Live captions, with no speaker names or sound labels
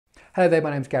Hello there,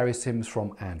 my name's Gary Sims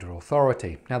from Android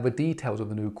Authority. Now the details of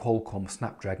the new Qualcomm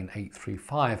Snapdragon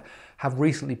 835 have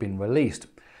recently been released,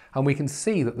 and we can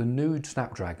see that the new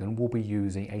Snapdragon will be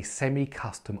using a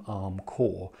semi-custom ARM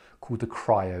core called the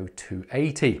Kryo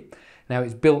 280. Now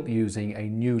it's built using a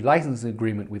new licensing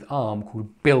agreement with ARM called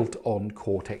Built on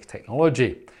Cortex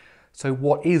technology. So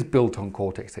what is Built on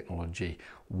Cortex technology?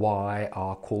 Why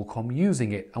are Qualcomm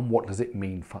using it, and what does it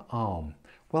mean for ARM?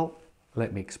 Well,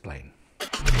 let me explain.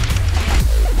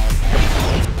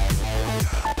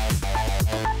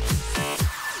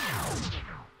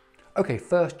 Okay,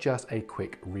 first just a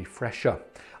quick refresher.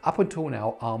 Up until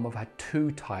now, ARM have had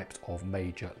two types of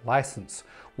major license.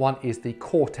 One is the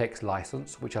Cortex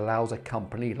license, which allows a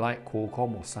company like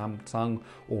Qualcomm or Samsung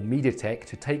or MediaTek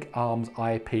to take ARM's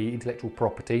IP, intellectual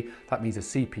property, that means a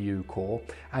CPU core,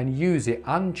 and use it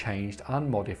unchanged,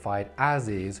 unmodified, as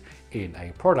is in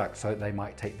a product. So they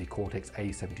might take the Cortex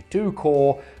A72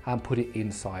 core and put it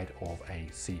inside of a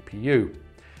CPU.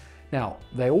 Now,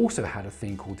 they also had a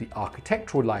thing called the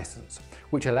architectural license,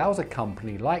 which allows a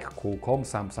company like Qualcomm,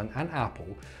 Samsung and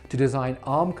Apple to design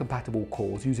ARM-compatible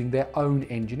cores using their own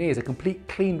engineers, a complete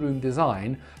clean room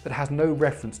design that has no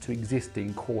reference to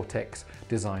existing Cortex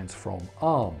designs from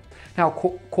ARM. Now,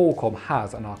 Qualcomm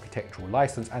has an architectural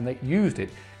license and they used it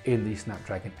in the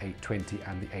Snapdragon 820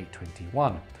 and the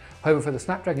 821. However, for the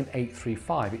Snapdragon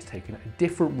 835, it's taken a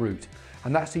different route,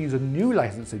 and that's to use a new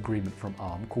license agreement from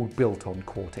ARM called Built on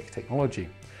Cortex technology.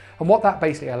 And what that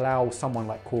basically allows someone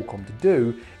like Qualcomm to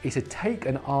do is to take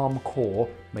an ARM core,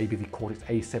 maybe the Cortex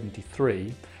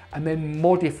A73, and then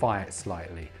modify it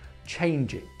slightly,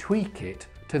 change it, tweak it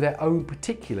to their own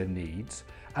particular needs,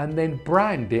 and then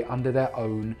brand it under their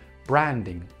own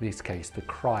branding, in this case the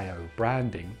Kryo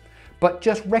branding, but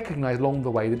just recognize along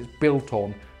the way that it's built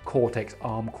on Cortex,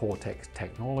 ARM Cortex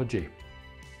technology.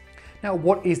 Now,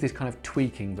 what is this kind of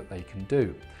tweaking that they can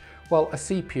do? Well, a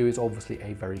CPU is obviously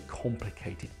a very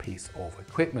complicated piece of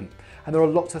equipment, and there are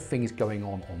lots of things going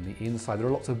on the inside. There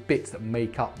are lots of bits that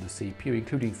make up the CPU,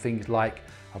 including things like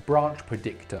a branch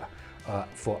predictor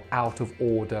for out of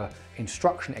order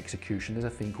instruction execution. There's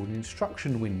a thing called an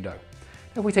instruction window.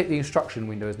 If we take the instruction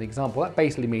window as an example, that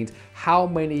basically means how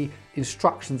many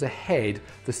instructions ahead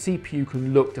the CPU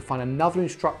can look to find another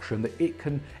instruction that it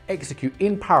can execute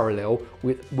in parallel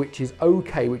with, which is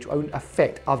okay, which won't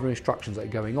affect other instructions that are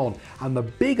going on. And the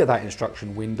bigger that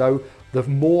instruction window, the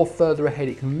more further ahead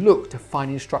it can look to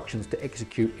find instructions to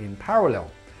execute in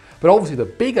parallel. But obviously the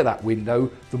bigger that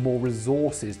window, the more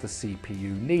resources the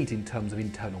CPU needs in terms of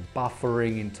internal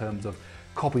buffering, in terms of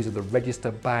copies of the register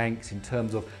banks, in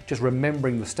terms of just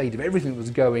remembering the state of everything that's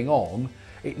going on.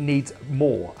 It needs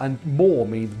more, and more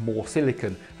means more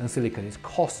silicon, and silicon is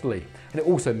costly, and it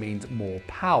also means more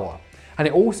power. And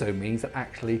it also means that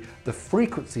actually the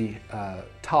frequency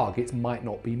targets might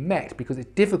not be met, because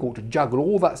it's difficult to juggle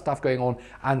all that stuff going on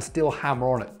and still hammer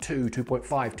on at 2.5,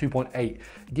 2.8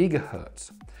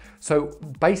 gigahertz. So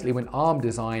basically when ARM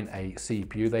design a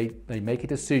CPU, they make a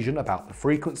decision about the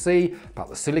frequency, about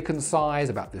the silicon size,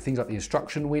 about the things like the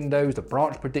instruction windows, the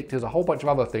branch predictors, a whole bunch of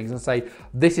other things, and say,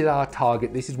 this is our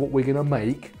target, this is what we're gonna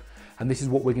make, and this is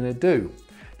what we're gonna do.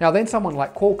 Now then someone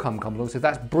like Qualcomm comes along and says,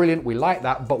 that's brilliant, we like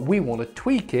that, but we want to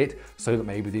tweak it so that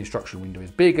maybe the instruction window is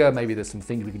bigger, maybe there's some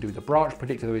things we can do with the branch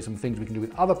predictor, there are some things we can do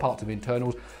with other parts of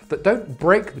internals that don't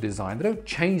break the design, they don't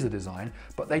change the design,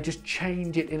 but they just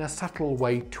change it in a subtle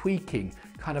way, tweaking,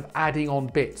 kind of adding on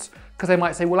bits. Because they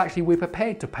might say, well actually we're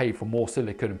prepared to pay for more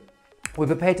silicon, we're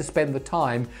prepared to spend the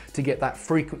time to get that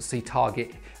frequency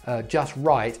target just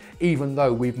right, even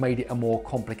though we've made it a more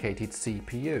complicated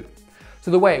CPU. So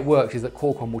the way it works is that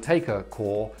Qualcomm will take a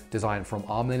core designed from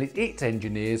ARM, and then its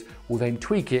engineers will then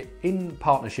tweak it in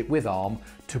partnership with ARM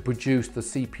to produce the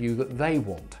CPU that they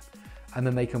want. And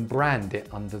then they can brand it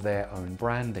under their own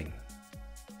branding.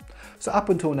 So up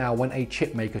until now, when a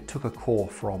chip maker took a core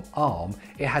from ARM,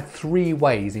 it had three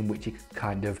ways in which it could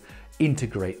kind of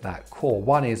integrate that core.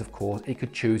 One is, of course, it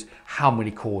could choose how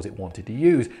many cores it wanted to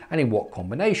use and in what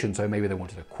combination. So maybe they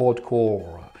wanted a quad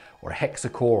core or a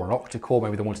hexacore or an octa-core,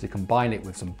 maybe they wanted to combine it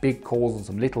with some big cores and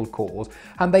some little cores,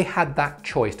 and they had that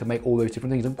choice to make all those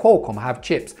different things. And Qualcomm have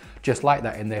chips just like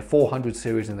that in their 400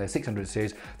 series and their 600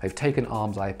 series. They've taken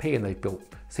ARM's IP and they've built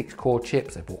 6-core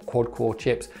chips, they've bought quad-core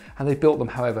chips, and they've built them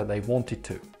however they wanted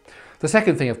to. The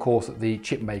second thing, of course, that the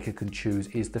chip maker can choose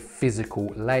is the physical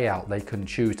layout. They can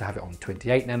choose to have it on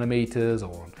 28 nanometers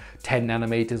or on 10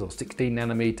 nanometers or 16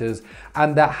 nanometers,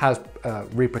 and that has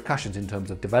repercussions in terms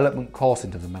of development costs,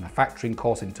 in terms of manufacturing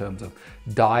costs, in terms of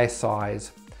die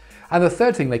size. And the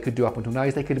third thing they could do up until now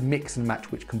is they could mix and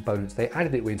match which components they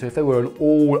added it with. So if they were an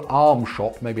all ARM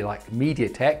shop, maybe like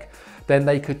MediaTek, then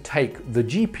they could take the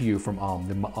GPU from ARM,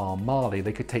 the ARM Mali,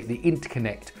 they could take the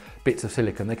interconnect bits of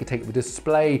silicon, they could take the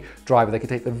display driver, they could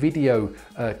take the video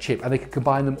chip, and they could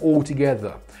combine them all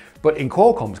together. But in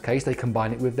Qualcomm's case, they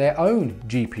combine it with their own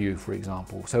GPU, for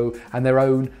example, and their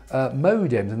own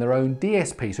modems and their own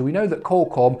DSP. So we know that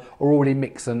Qualcomm are already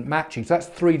mix and matching. So that's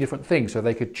three different things. So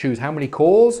they could choose how many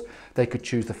cores, they could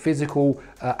choose the physical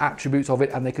attributes of it,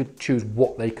 and they could choose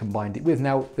what they combined it with.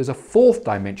 Now, there's a fourth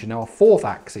dimension, now a fourth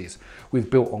axis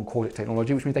with built on Cortex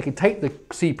technology, which means they can take the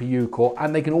CPU core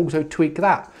and they can also tweak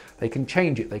that. They can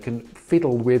change it, they can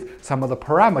fiddle with some of the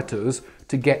parameters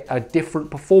to get a different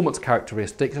performance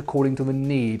characteristics according to the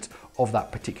needs of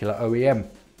that particular OEM.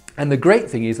 And the great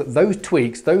thing is that those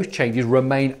tweaks, those changes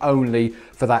remain only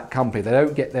for that company. They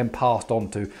don't get them passed on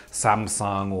to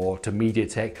Samsung or to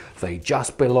MediaTek. They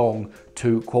just belong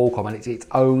to Qualcomm, and it's its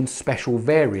own special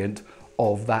variant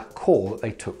of that core that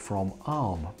they took from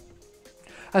ARM.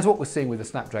 And so what we're seeing with the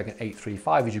Snapdragon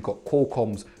 835 is you've got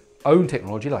Qualcomm's own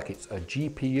technology, like it's a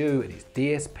GPU and its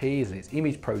DSPs and its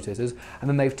image processors, and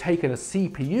then they've taken a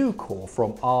CPU core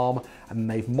from ARM and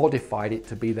they've modified it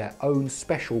to be their own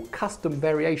special custom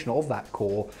variation of that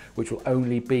core, which will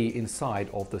only be inside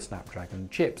of the Snapdragon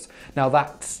chips. Now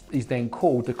that is then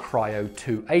called the Kryo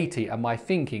 280, and my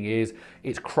thinking is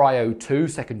it's Kryo 2,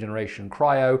 second generation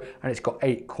Kryo, and it's got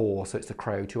 8 cores, so it's the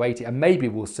Kryo 280, and maybe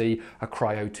we'll see a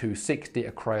Kryo 260,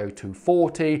 a Kryo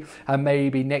 240, and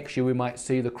maybe next year we might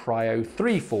see the Kryo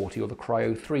 340 or the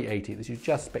Kryo 380. This is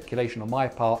just speculation on my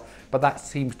part, but that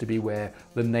seems to be where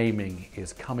the naming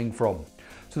is coming from.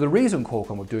 So the reason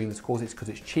Qualcomm are doing this, of course, is because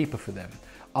it's cheaper for them.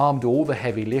 ARM do all the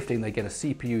heavy lifting, they get a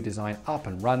CPU design up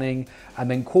and running, and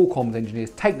then Qualcomm's engineers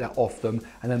take that off them,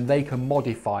 and then they can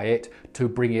modify it to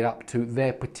bring it up to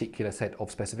their particular set of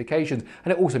specifications.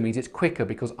 And it also means it's quicker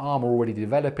because ARM are already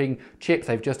developing chips.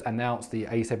 They've just announced the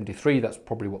A73, that's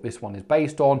probably what this one is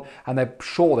based on, and they're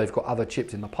sure they've got other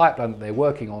chips in the pipeline that they're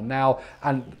working on now,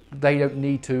 and they don't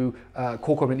need to,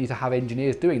 Qualcomm don't need to have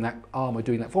engineers doing that, ARM are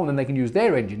doing that for them. Then they can use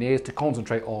their engineers to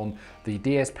concentrate on the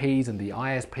DSPs and the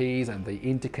ISPs and the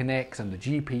interconnects and the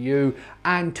GPU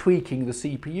and tweaking the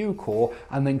CPU core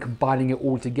and then combining it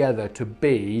all together to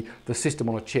be the system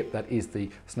on a chip that is the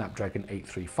Snapdragon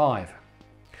 835.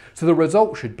 So the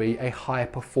result should be a high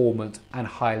performance and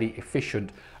highly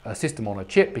efficient system on a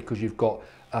chip, because you've got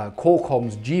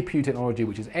Qualcomm's GPU technology,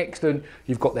 which is excellent,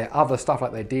 you've got their other stuff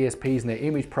like their DSPs and their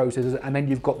image processors, and then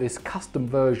you've got this custom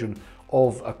version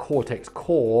of a Cortex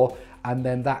core, and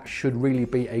then that should really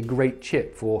be a great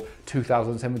chip for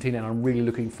 2017, and I'm really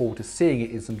looking forward to seeing it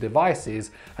in some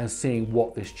devices and seeing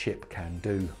what this chip can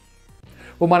do.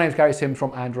 Well, my name is Gary Sims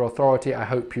from Android Authority. I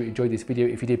hope you enjoyed this video.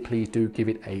 If you did, please do give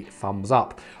it a thumbs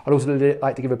up. I'd also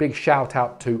like to give a big shout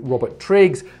out to Robert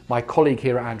Triggs, my colleague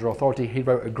here at Android Authority. He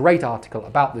wrote a great article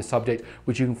about this subject,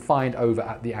 which you can find over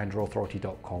at the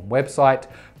androidauthority.com website.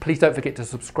 Please don't forget to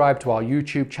subscribe to our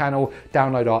YouTube channel,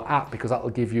 download our app, because that will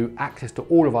give you access to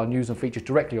all of our news and features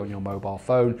directly on your mobile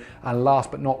phone. And last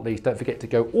but not least, don't forget to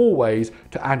go always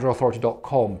to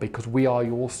androidauthority.com, because we are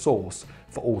your source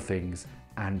for all things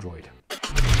Android.